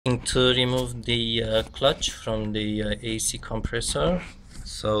going to remove the clutch from the AC compressor.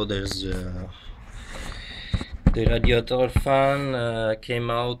 So there's the radiator fan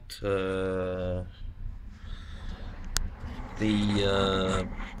came out, the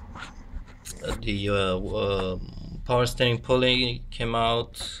power steering pulley came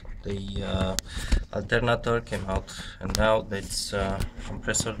out, the alternator came out, and now it's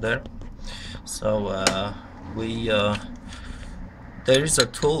compressor there. So there is a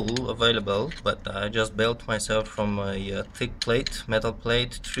tool available, but I just built myself from a thick plate, metal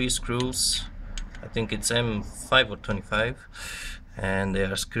plate, 3 screws. I think it's M5 or 25, and they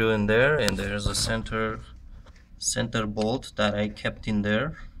are screwed in there, and there's a center bolt that I kept in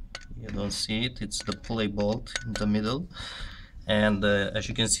there. You don't see it, it's the pulley bolt in the middle. And as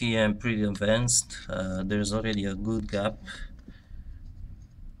you can see, I'm pretty advanced. There's already a good gap.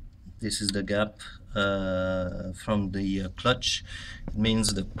 This is the gap from the clutch. It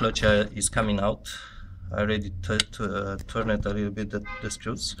means the clutch is coming out. I already turn it a little bit, the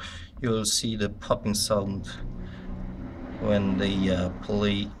screws. You will see the popping sound when the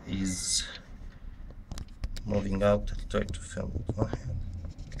pulley is moving out. I'll try to film it. Go ahead.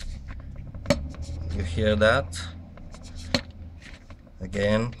 You hear that?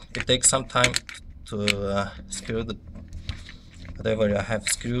 Again, it takes some time to screw the whatever I have,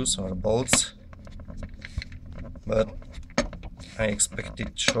 screws or bolts, but I expect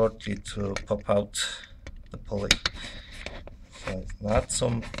it shortly to pop out the pulley. So it's not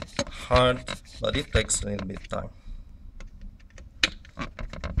so hard, but it takes a little bit time.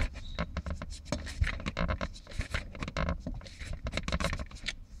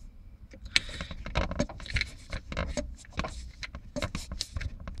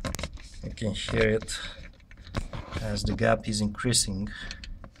 You can hear it as the gap is increasing.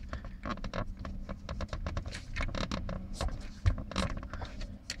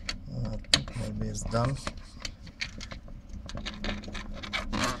 I think maybe it's done.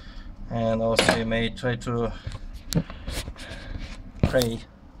 And also you may try to pry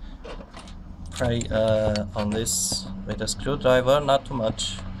on this with a screwdriver, not too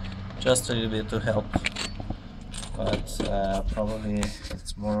much, just a little bit to help, but probably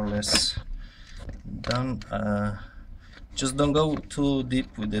it's more or less done. Just don't go too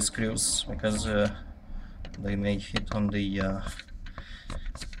deep with the screws, because they may hit on the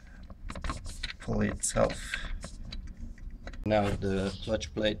pulley itself. Now the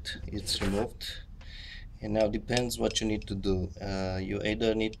clutch plate is removed, and now depends what you need to do. You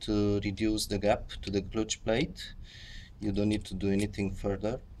either need to reduce the gap to the clutch plate. You don't need to do anything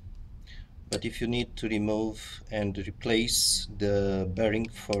further. But if you need to remove and replace the bearing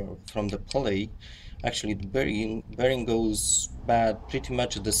from the pulley, actually the bearing goes bad pretty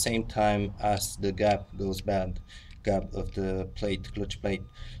much at the same time as the gap goes bad, gap of the plate, clutch plate.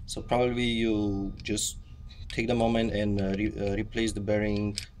 So probably you just take the moment and replace the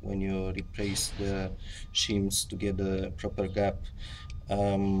bearing when you replace the shims to get the proper gap.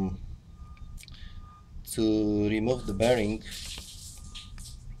 To remove the bearing,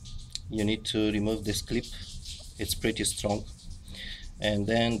 you need to remove this clip. It's pretty strong. And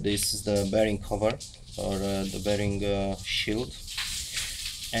then this is the bearing cover, or the bearing shield.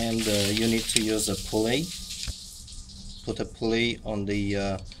 And you need to use a pulley. Put a pulley on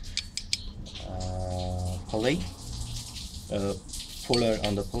the pulley, puller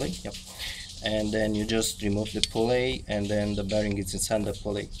on the pulley, yep. And then you just remove the pulley, and then the bearing is inside the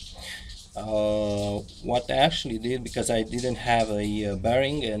pulley. What I actually did, because I didn't have a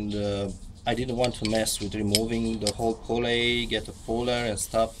bearing, and I didn't want to mess with removing the whole pulley, get a puller and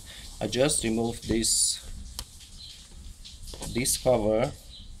stuff, I just removed this cover.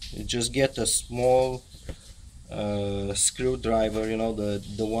 You just get a small screwdriver, you know,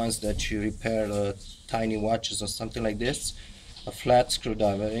 the ones that you repair tiny watches or something like this, a flat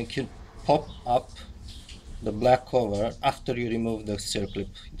screwdriver, and you can pop up the black cover after you remove the circlip.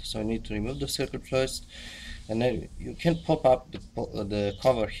 So you need to remove the circlip first, and then you can pop up the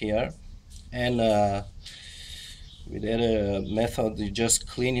cover here, and with the other method, you just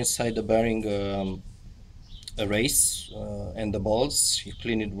clean inside the bearing race and the balls. You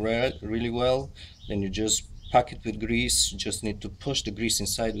clean it really well, then you just pack it with grease. You just need to push the grease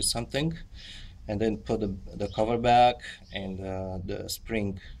inside with something, and then put the cover back, and the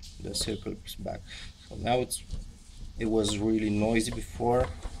spring, the circlips back. So now it was really noisy before.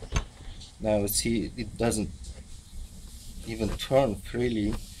 Now see, it doesn't even turn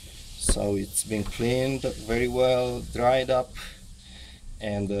freely. So it's been cleaned very well, dried up,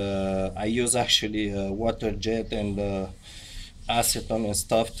 and I use actually water jet and acetone and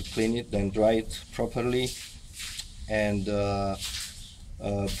stuff to clean it, then dry it properly. And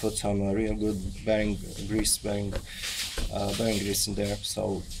put some real good bearing grease in there,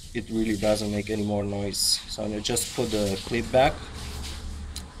 so it really doesn't make any more noise. So you just put the clip back,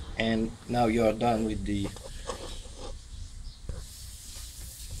 and now you are done with the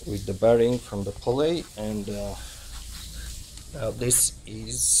bearing from the pulley. And now this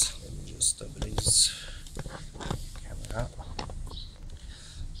is, let me just stabilize camera.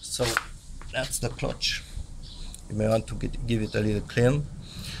 So that's the clutch. You may want to give it a little clean.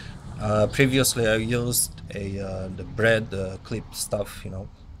 Previously I used the bread clip stuff, you know,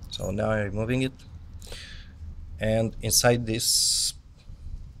 so now I'm removing it, and inside this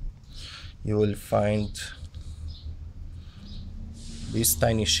you will find these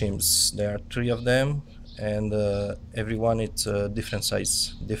tiny shims. There are 3 of them, and every one it's a different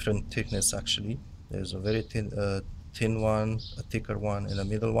size, different thickness actually. There's a very thin one, a thicker one, and a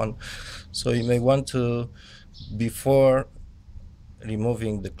middle one. So you may want to, before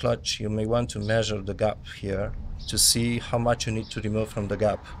removing the clutch, you may want to measure the gap here to see how much you need to remove from the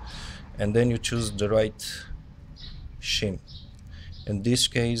gap, and then you choose the right shim. In this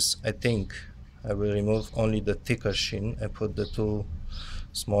case, I think I will remove only the thicker shim and put the 2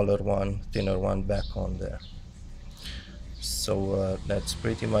 smaller one, thinner one back on there. So that's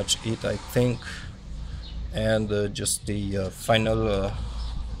pretty much it, I think. And just the final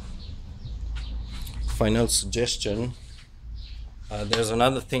suggestion. There's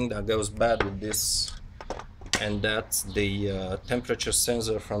another thing that goes bad with this, and that's the temperature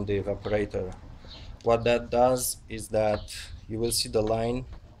sensor from the evaporator. What that does is that you will see the line,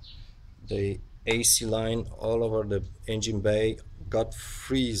 the AC line all over the engine bay got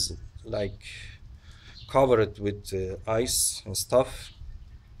freeze, like covered with ice and stuff.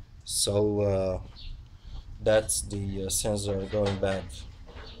 So that's the sensor going bad.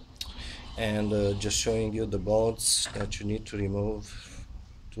 And just showing you the bolts that you need to remove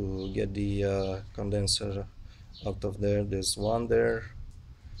to get the condenser out of there. There's one there,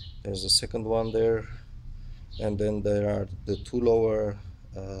 there's a second one there, and then there are the 2 lower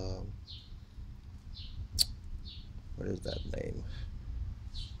what is that name,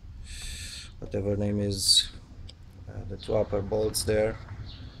 whatever name is, the 2 upper bolts there.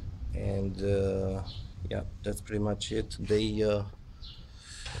 And yeah, that's pretty much it.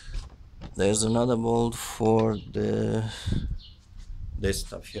 There's another bolt for this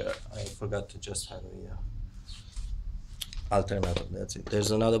stuff here. I forgot to just have a alternator. That's it.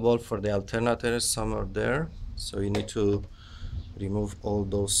 There's another bolt for the alternator somewhere there, so you need to remove all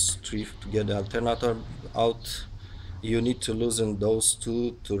those 3 to get the alternator out. You need to loosen those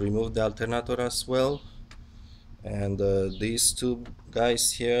 2 to remove the alternator as well. And these 2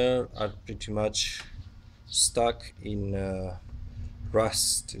 guys here are pretty much stuck in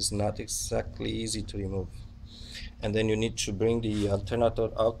rust. Is not exactly easy to remove. And then you need to bring the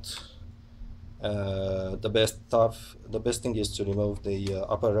alternator out. The best thing is to remove the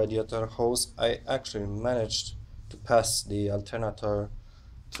upper radiator hose. I actually managed to pass the alternator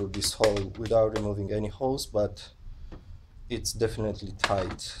through this hole without removing any hose, but it's definitely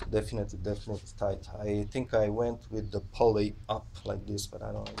tight, definitely tight. I think I went with the pulley up like this, but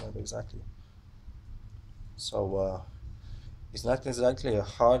I don't remember exactly. So it's not exactly a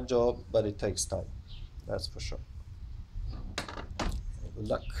hard job, but it takes time, that's for sure. Good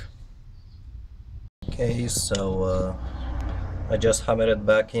luck. Okay, so I just hammered it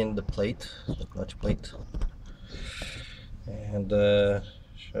back in the plate, the clutch plate, and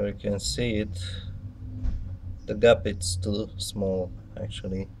sure you can see it. The gap it's too small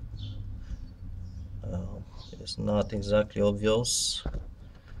actually. It's not exactly obvious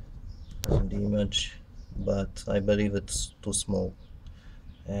in the image, but I believe it's too small,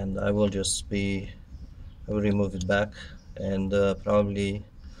 and I will remove it back, and probably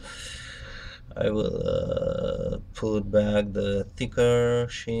I will put back the thicker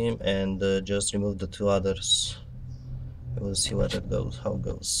shim and just remove the 2 others. We'll see how it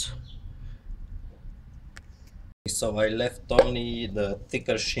goes. So I left only the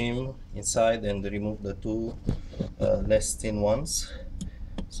thicker shim inside and removed the 2 less thin ones.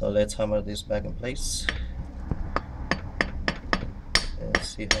 So let's hammer this back in place and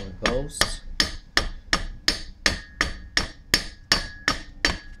see how it goes.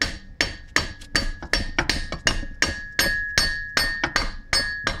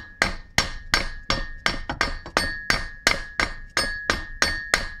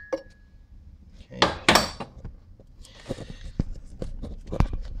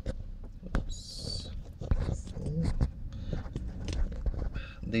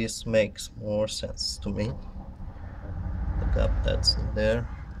 This makes more sense to me. The gap that's in there.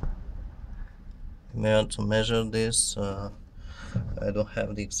 You may want to measure this. I I don't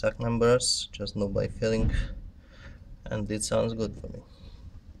have the exact numbers, just know by feeling, and it sounds good for me.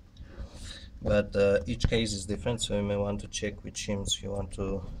 But each case is different, so you may want to check which shims you want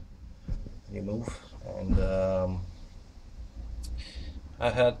to remove. And I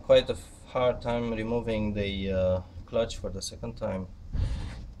had quite a hard time removing the clutch for the second time.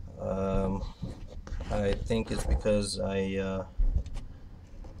 I think it's because I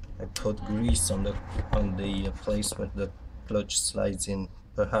put grease on the place where the clutch slides in.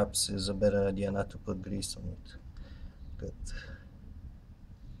 Perhaps is a better idea not to put grease on it. Good.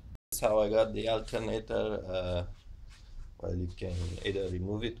 This is how I got the alternator. Well, you can either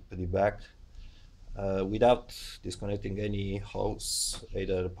remove it, put it back without disconnecting any hose,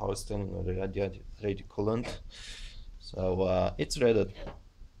 either power steering or radiator coolant. So it's rather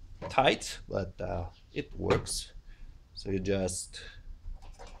tight, but it works. So you just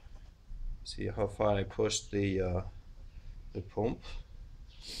see how far I push the pump,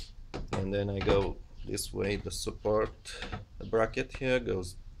 and then I go this way. The support, the bracket here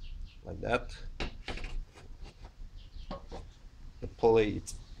goes like that. The pulley,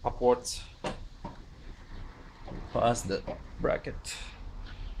 it's upwards past the bracket.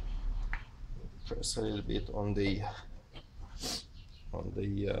 Press a little bit on the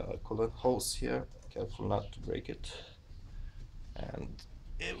coolant hose here. Careful not to break it. And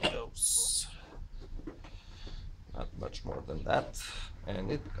it goes. Not much more than that,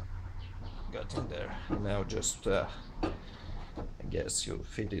 and it got in there. Now just I guess you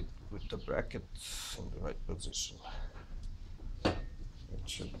fit it with the bracket in the right position. It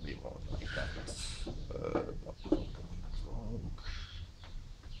should be more like that.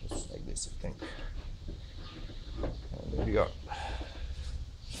 Just like this, I think. And there you go.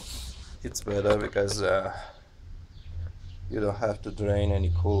 It's better because you don't have to drain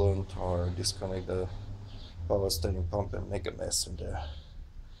any coolant or disconnect the power steering pump and make a mess in there.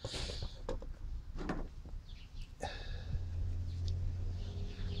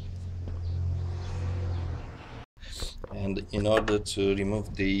 And in order to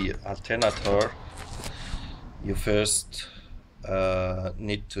remove the alternator, you first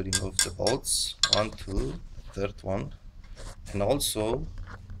need to remove the bolts, 1, 2, third one, and also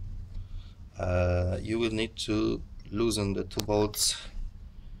you will need to loosen the 2 bolts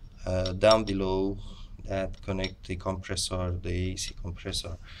down below that connect the compressor, the AC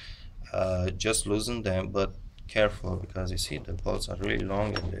compressor. Just loosen them, but careful, because you see the bolts are really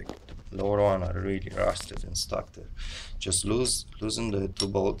long and the lower one are really rusted and stuck there. Just loosen the 2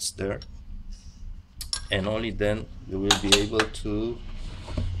 bolts there, and only then you will be able to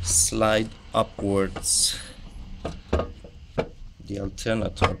slide upwards the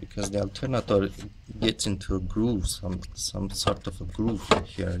alternator, because the alternator gets into a groove, some sort of a groove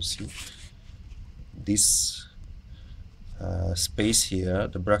here. You see this space here,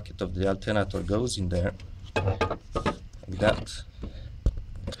 the bracket of the alternator goes in there like that,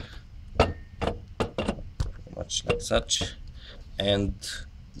 much like such, and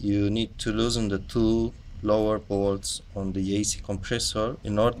you need to loosen the 2 lower bolts on the AC compressor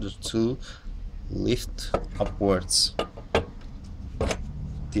in order to lift upwards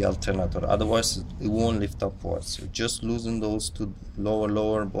the alternator. Otherwise it won't lift upwards. You just loosen those 2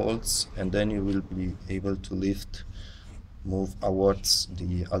 lower bolts, and then you will be able to move upwards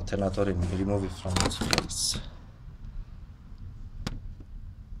the alternator and remove it from its place.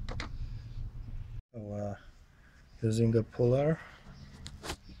 So using a puller,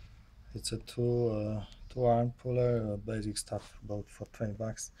 it's a two-arm puller, basic stuff, about for 20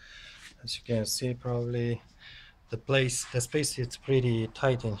 bucks. As you can see, probably the space is pretty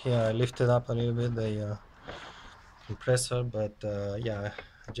tight in here. I lifted up a little bit the compressor, but yeah,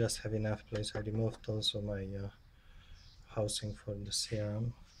 I just have enough place. I removed also my housing for the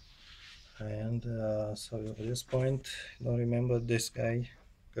CRM, and so at this point, don't remember, this guy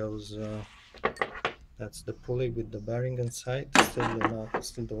goes, that's the pulley with the bearing inside,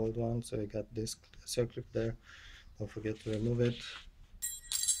 still the old one, so I got this circlip there. Don't forget to remove it.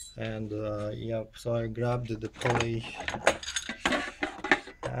 And yeah, so I grabbed the pulley.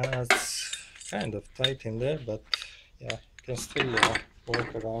 It's kind of tight in there, but yeah, you can still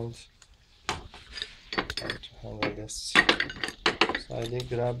work around how to handle this. So I did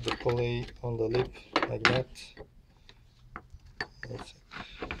grab the pulley on the lip like that.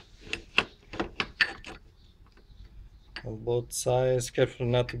 On both sides, careful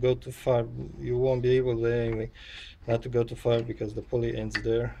not to go too far. You won't be able to anyway, not to go too far, because the pulley ends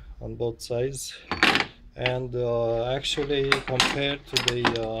there on both sides. And actually, compared to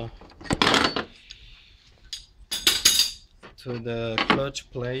the clutch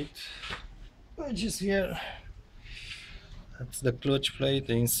plate, which is here, That's the clutch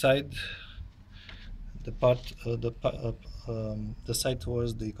plate inside. The part, the side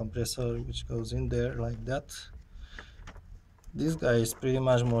towards the compressor, which goes in there like that. This guy is pretty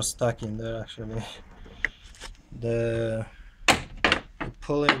much more stuck in there actually. The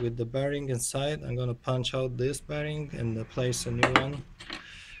pulley with the bearing inside, I'm gonna punch out this bearing and place a new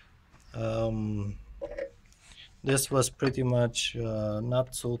one. This was pretty much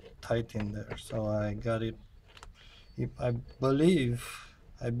not so tight in there, so I got it. I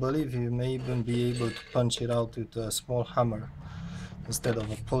believe you may even be able to punch it out with a small hammer instead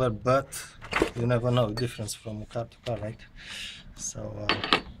of a puller, but you never know, difference from car to car, right? So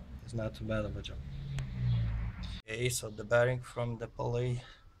it's not too bad of a job. Okay, so the bearing from the pulley,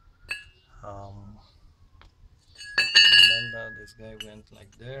 remember this guy went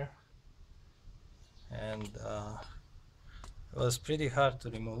like there, and it was pretty hard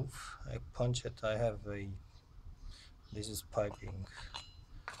to remove. I punch it, this is piping,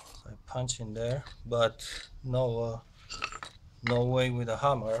 so I punch in there, but no way with a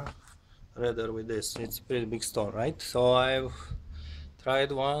hammer, rather with this. It's a pretty big stone, right? So I've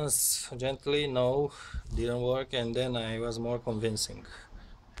tried once gently, no, didn't work, and then I was more convincing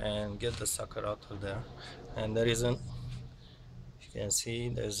and get the sucker out of there. And the reason, you can see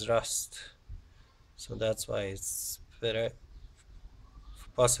there's rust, so that's why it's very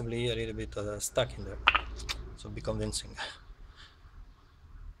possibly a little bit stuck in there. So be convincing.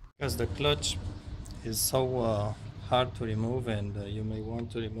 Because the clutch is so hard to remove, and you may want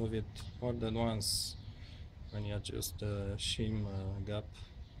to remove it more than once when you adjust the shim gap.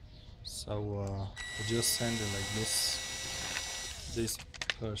 So just sand it like this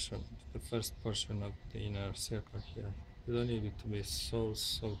portion, the first portion of the inner circle here. You don't need it to be so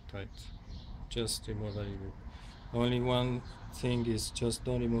tight, just remove a little bit. Only one thing is, just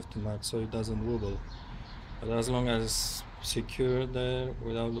don't remove too much so it doesn't wobble, but as long as secure there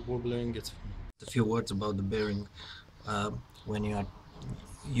without wobbling, it's fine. A few words about the bearing. When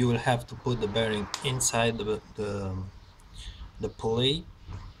you will have to put the bearing inside the pulley,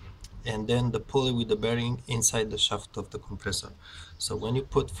 and then the pulley with the bearing inside the shaft of the compressor. So when you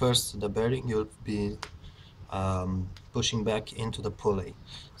put first the bearing, you'll be pushing back into the pulley.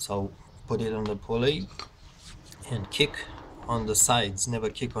 So put it on the pulley and kick on the sides, never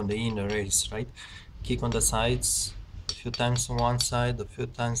kick on the inner race, right? Kick on the sides a few times on one side, a few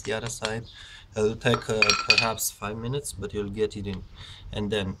times the other side. It'll take perhaps 5 minutes, but you'll get it in. And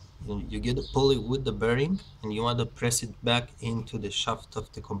then you get the pulley with the bearing, and you want to press it back into the shaft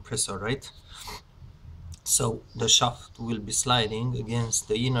of the compressor, right? So the shaft will be sliding against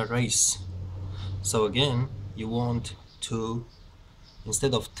the inner race. So again, you want to,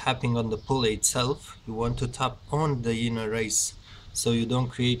 instead of tapping on the pulley itself, you want to tap on the inner race, so you don't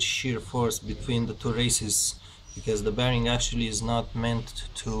create shear force between the two races, because the bearing actually is not meant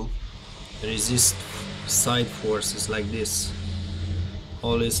to resist side forces like this.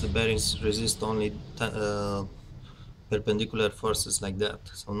 Always the bearings resist only perpendicular forces like that,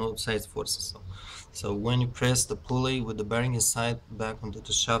 so no side forces. So when you press the pulley with the bearing inside back onto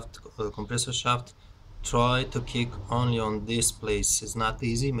the shaft, compressor shaft, try to kick only on this place. It's not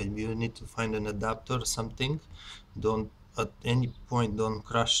easy, maybe you need to find an adapter or something. Don't at any point don't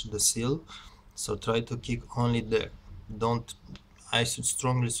crush the seal, so try to kick only there. I should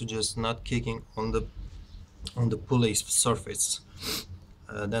strongly suggest not kicking on the pulley surface.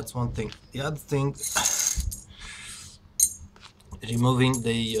 That's one thing. The other thing, removing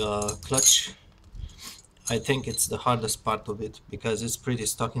the clutch, I think it's the hardest part of it, because it's pretty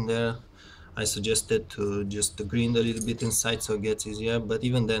stuck in there. I suggested to just grind a little bit inside so it gets easier, but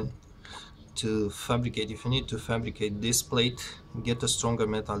even then, to fabricate, if you need to fabricate this plate, get a stronger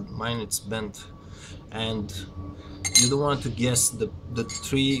metal. Mine, it's bent, and you don't want to guess the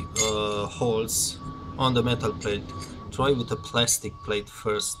three holes on the metal plate. Try with a plastic plate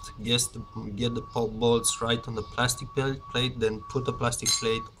first. Get the bolts right on the plastic plate, then put the plastic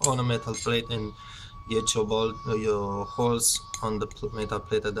plate on a metal plate, and get your holes on the metal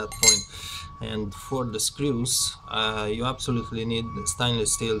plate at that point. And for the screws, you absolutely need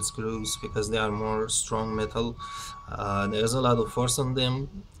stainless steel screws, because they are more strong metal. There's a lot of force on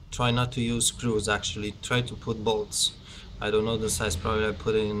them. Try not to use screws, actually. Try to put bolts. I don't know the size, probably I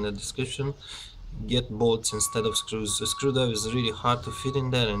put it in the description. Get bolts instead of screws. A screwdriver is really hard to fit in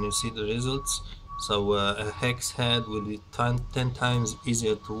there, and you see the results. So a hex head will be 10 times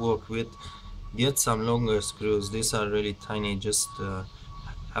easier to work with. Get some longer screws. These are really tiny, just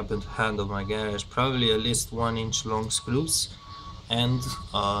happened to hand of my garage, probably at least 1 inch long screws. And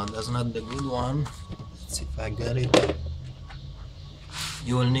that's not the good one. Let's see if I got it.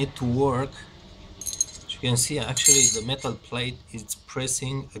 You will need to work, as you You can see actually the metal plate is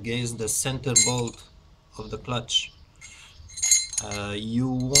pressing against the center bolt of the clutch. You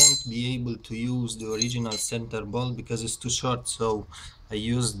won't be able to use the original center bolt because it's too short, so I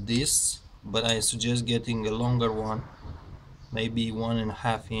used this, but I suggest getting a longer one, maybe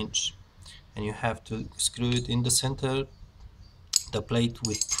 1.5 inch, and you have to screw it in the center. The plate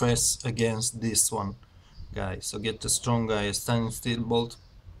will press against this one, guys, so get a strong stainless steel bolt.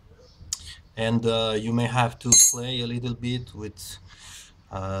 And you may have to play a little bit with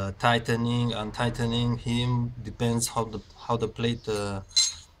tightening and untightening him, depends how the plate the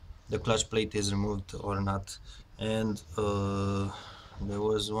clutch plate is removed or not. And there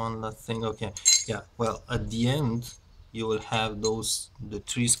was one last thing. Okay, yeah, well, at the end you will have the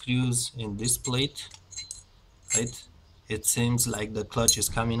 3 screws in this plate, right? It seems like the clutch is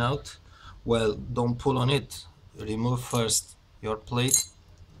coming out. Well, don't pull on it, remove first your plate,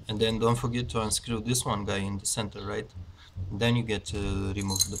 and then don't forget to unscrew this one guy in the center, right? Then you get to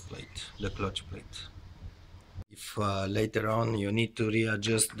remove the plate, the clutch plate. If later on you need to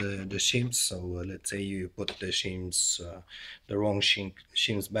readjust the shims, so let's say you put the shims, the wrong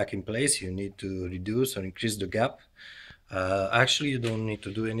shims back in place, you need to reduce or increase the gap. Actually, you don't need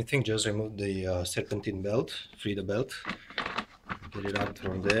to do anything, just remove the serpentine belt, free the belt, get it out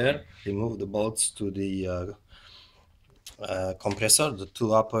from there, remove the bolts to the compressor, the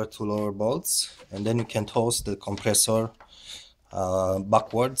 2 upper 2 lower bolts, and then you can toss the compressor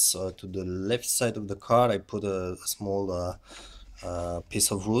backwards to the left side of the car. I put a small piece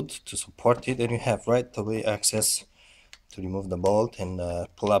of wood to support it, and you have right away access to remove the bolt and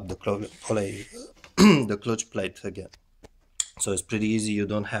pull up the the clutch plate again. So it's pretty easy, you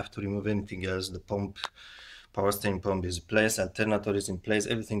don't have to remove anything else. The pump, power steering pump is in place, alternator is in place,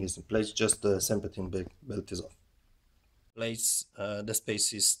 everything is in place, just the serpentine belt is off. The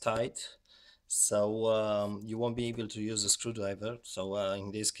space is tight, so you won't be able to use a screwdriver. So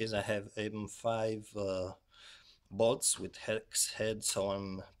in this case I have M5 bolts with hex head, so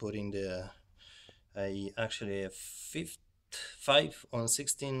I'm putting actually a 5 on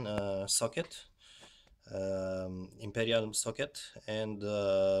 16 socket, imperial socket, and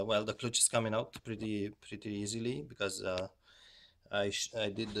well, the clutch is coming out pretty easily because I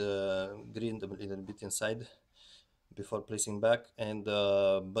did grind a little bit inside before placing back, and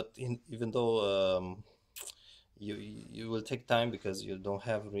but even though you will take time because you don't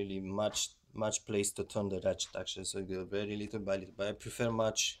have really much place to turn the ratchet actually, so you go very little by little, but I prefer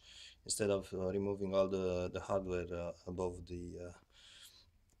much instead of removing all the hardware above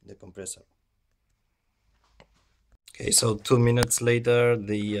the compressor. Okay, so 2 minutes later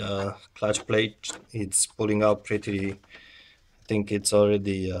the clutch plate it's pulling out pretty. I think it's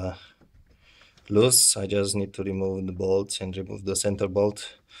already loose. I just need to remove the bolts and remove the center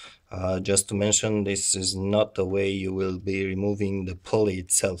bolt. Just to mention, this is not the way you will be removing the pulley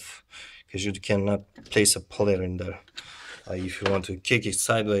itself, because you cannot place a pulley in there. If you want to kick it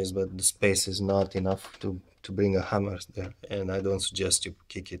sideways, but the space is not enough to bring a hammer there, and I don't suggest you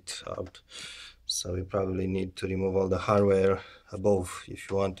kick it out. So you probably need to remove all the hardware above if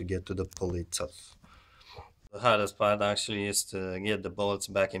you want to get to the pulley itself. The hardest part actually is to get the bolts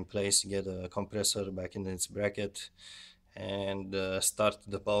back in place, get the compressor back in its bracket, and start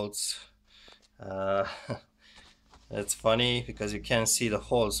the bolts. It's funny because you can't see the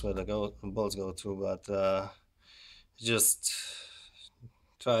holes where the bolts go through, but just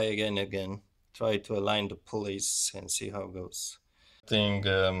try again. Try to align the pulleys and see how it goes.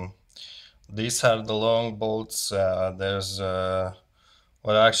 These are the long bolts. There's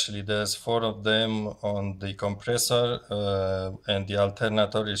well, actually there's 4 of them on the compressor, and the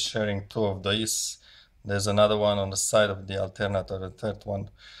alternator is sharing 2 of these. There's another one on the side of the alternator, the 3rd one.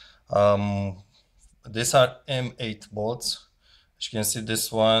 These are M8 bolts. As you can see,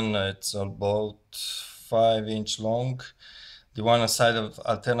 this one, it's about 5-inch long. The one on the side of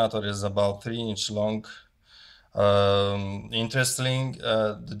alternator is about 3-inch long. Interestingly,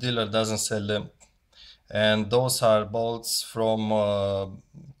 the dealer doesn't sell them. And those are bolts from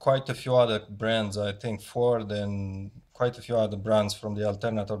quite a few other brands, I think Ford and quite a few other brands from the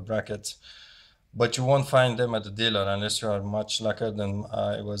alternator brackets, but you won't find them at the dealer unless you are much luckier than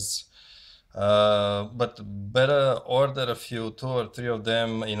I was. But better order a few, 2 or 3 of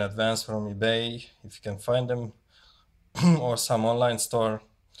them in advance from eBay if you can find them, or some online store,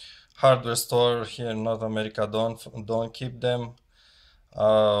 hardware store here in North America don't keep them.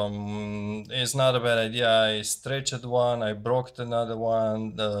 It's not a bad idea. I stretched one, I broke another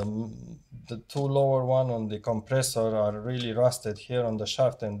one. The 2 lower one on the compressor are really rusted here on the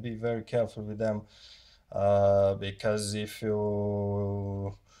shaft, and be very careful with them, because if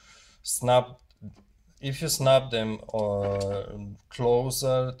you snap if you snap them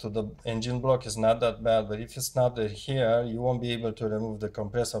closer to the engine block, it's not that bad, but if you snap it here, you won't be able to remove the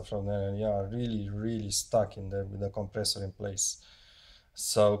compressor from there, and you are really stuck in there with the compressor in place.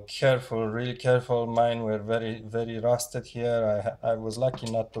 So careful, really careful. Mine were very rusted here. I was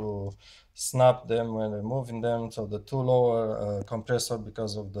lucky not to snap them when removing them. So the two lower compressor,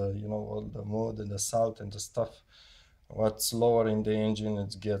 because of the, you know, all the mud and the salt and the stuff, what's lower in the engine,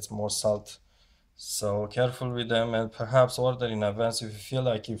 it gets more salt. So careful with them, and perhaps order in advance. If you feel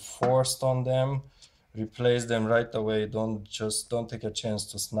like you forced on them, replace them right away. Don't take a chance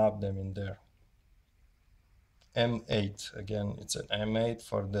to snap them in there. M8, again, it's an M8.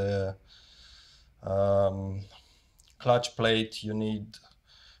 For the clutch plate, you need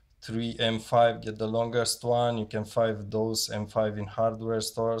 3 M5. Get the longest one. You can find those M5 in hardware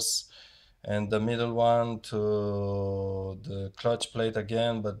stores. And the middle one to the clutch plate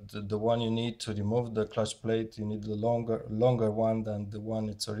again, but the one you need to remove the clutch plate, you need the longer one than the one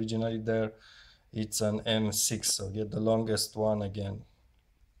it's originally there. It's an M6, so get the longest one again.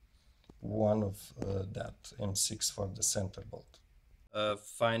 One of that M6 for the center bolt.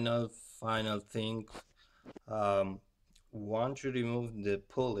 Final thing. Once you remove the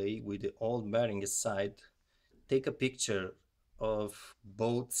pulley with the old bearing aside, take a picture of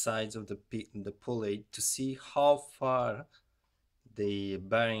both sides of the pulley to see how far the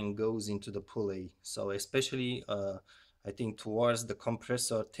bearing goes into the pulley. So especially I think towards the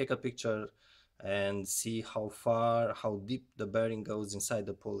compressor, take a picture and see how deep the bearing goes inside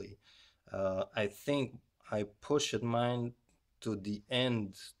the pulley. I think I pushed mine to the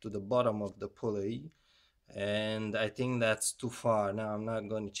end, to the bottom of the pulley, and I think that's too far. Now I'm not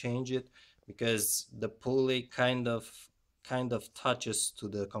going to change it because the pulley kind of touches to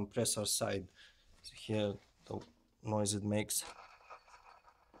the compressor side. So here the noise it makes,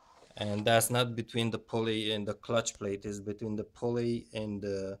 and that's not between the pulley and the clutch plate, is between the pulley and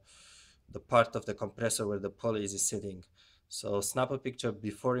the part of the compressor where the pulley is sitting. So snap a picture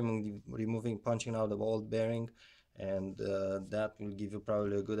before removing, punching out the old bearing, and that will give you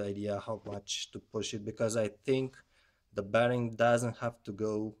probably a good idea how much to push it, because I think the bearing doesn't have to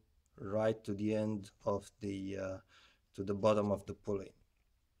go right to the end of the to the bottom of the pulley.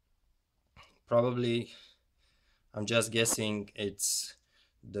 Probably, I'm just guessing, it's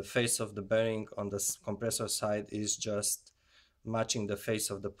the face of the bearing on the compressor side is just matching the face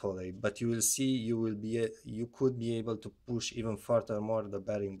of the pulley, but you will see you could be able to push even further more the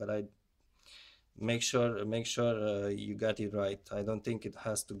bearing, but I make sure you got it right. I don't think it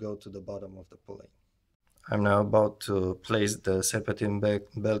has to go to the bottom of the pulley. I'm now about to place the serpentine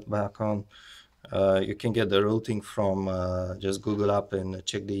belt back on. You can get the routing from just Google up and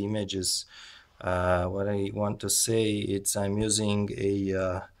check the images. What I want to say is I'm using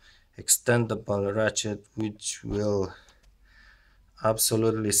a extendable ratchet, which will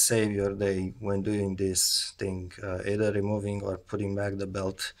absolutely save your day when doing this thing, either removing or putting back the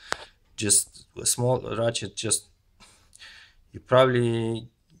belt. Just a small ratchet, just you probably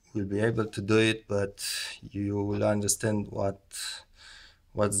will be able to do it, but you will understand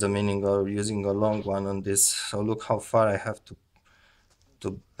what's the meaning of using a long one on this. So look how far I have to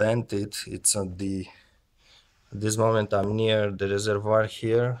bend it. It's at this moment I'm near the reservoir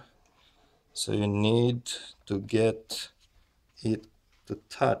here, so you need to get it to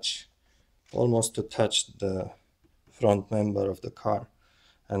touch, almost to touch the front member of the car,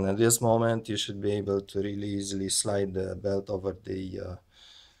 and at this moment you should be able to really easily slide the belt over the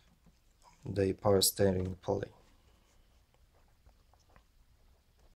power steering pulley.